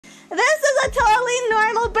This is a totally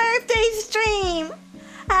normal birthday stream.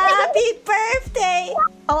 Happy birthday.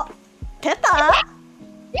 Oh, Pippa.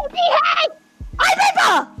 Dizzy, hey! Hi,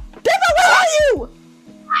 Pippa. Pippa, where are you?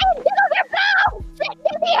 I am getting their phone.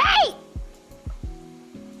 Dizzy, hey!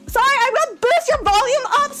 Sorry, I'm gonna boost your volume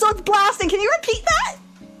up so it's blasting. Can you repeat that?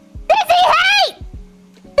 Dizzy, hey!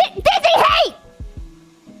 Dizzy, hey!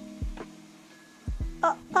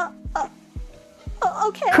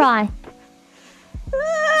 Okay. Cry.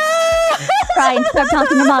 Cry and start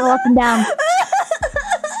bouncing your model up and down.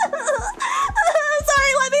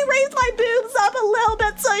 Sorry, let me raise my boobs up a little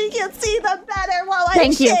bit so you can see them better while I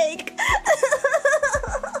Thank shake.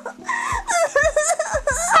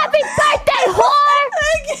 Happy birthday, whore!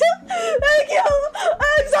 Thank you. Thank you.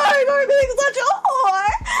 I'm sorry for being such a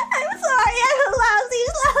whore. I'm sorry, I'm a lousy,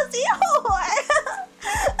 lousy whore.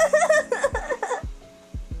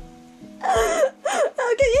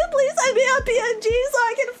 Can you please send me a PNG so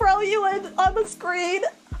I can throw you in on the screen?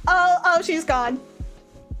 Oh, she's gone.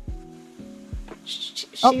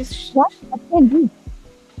 She's what? A PNG.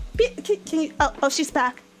 Can you? Oh, she's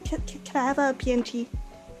back. Can I have a PNG?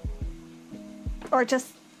 Or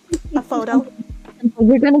just a photo?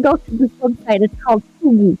 You're gonna go to this website. It's called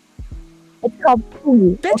Poogie. It's called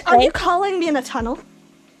Poogie. Bitch, okay? are you calling me in a tunnel?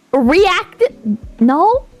 React?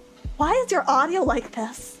 No. Why is your audio like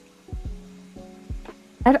this?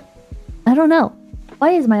 I don't know.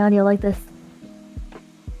 Why is my audio like this?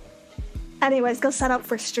 Anyways, go set up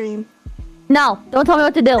for stream. No, don't tell me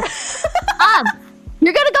what to do.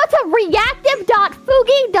 You're gonna go to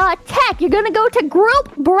reactive.fugi.tech. You're gonna go to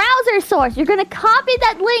group browser source. You're gonna copy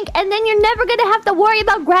that link, and then you're never gonna have to worry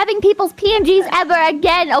about grabbing people's PNGs ever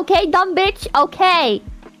again. Okay, dumb bitch? Okay.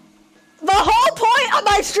 The whole point of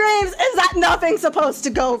my streams is that nothing's supposed to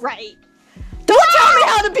go right. Don't tell me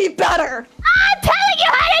how to be better. I'm telling you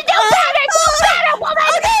how to do better. Do better, woman.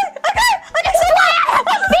 Okay. This is why I have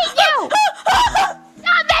to beat you.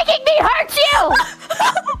 Stop making me hurt you.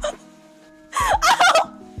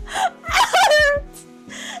 Ow!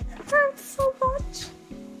 It hurts so much.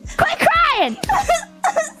 Quit crying.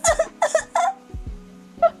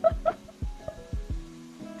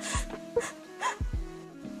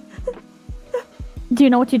 Do you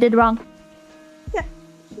know what you did wrong? Yeah.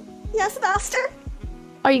 Yes, master.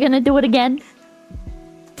 Are you gonna do it again?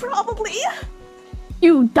 Probably.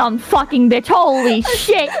 You dumb fucking bitch. Holy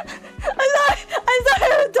shit. I'm sorry, I'm a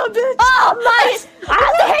dumb bitch. Oh my! I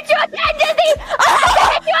have to hit you again, Dizzy! I have to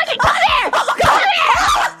hit you again! Come here! Come here!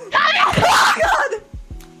 Come here! Oh god!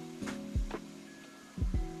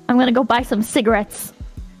 I'm gonna go buy some cigarettes.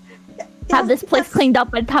 Have this place cleaned up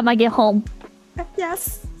by the time I get home.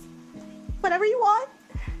 Yes. Whatever you want.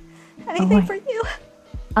 Anything for you.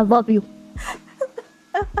 I love you.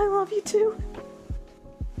 I love you too.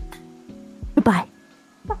 Goodbye.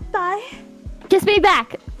 Bye. Kiss me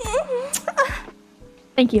back.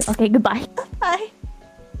 Thank you. Okay, goodbye. Bye.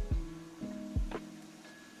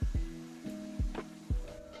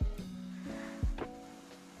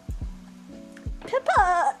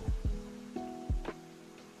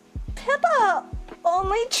 Pippa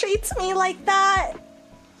only treats me like that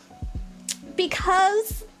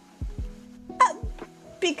because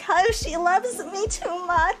she loves me too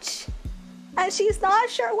much and she's not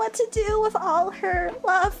sure what to do with all her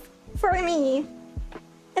love for me.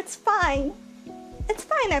 It's fine. It's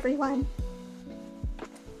fine, everyone.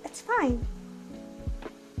 It's fine.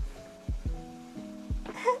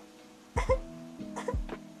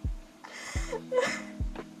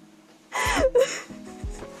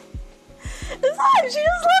 It's fine. She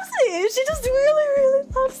just loves me. She just really, really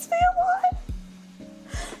loves me a lot.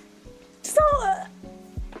 So,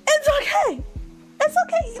 it's okay. It's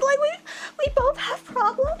okay. Like, we both have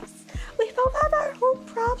problems. We both have our own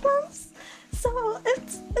problems. So,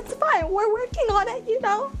 it's fine. We're working on it, you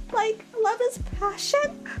know? Like, love is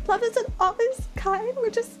passion. Love isn't always kind. We're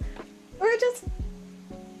just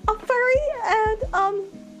a furry and,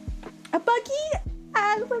 a buggy,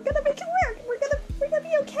 and we're gonna make it work.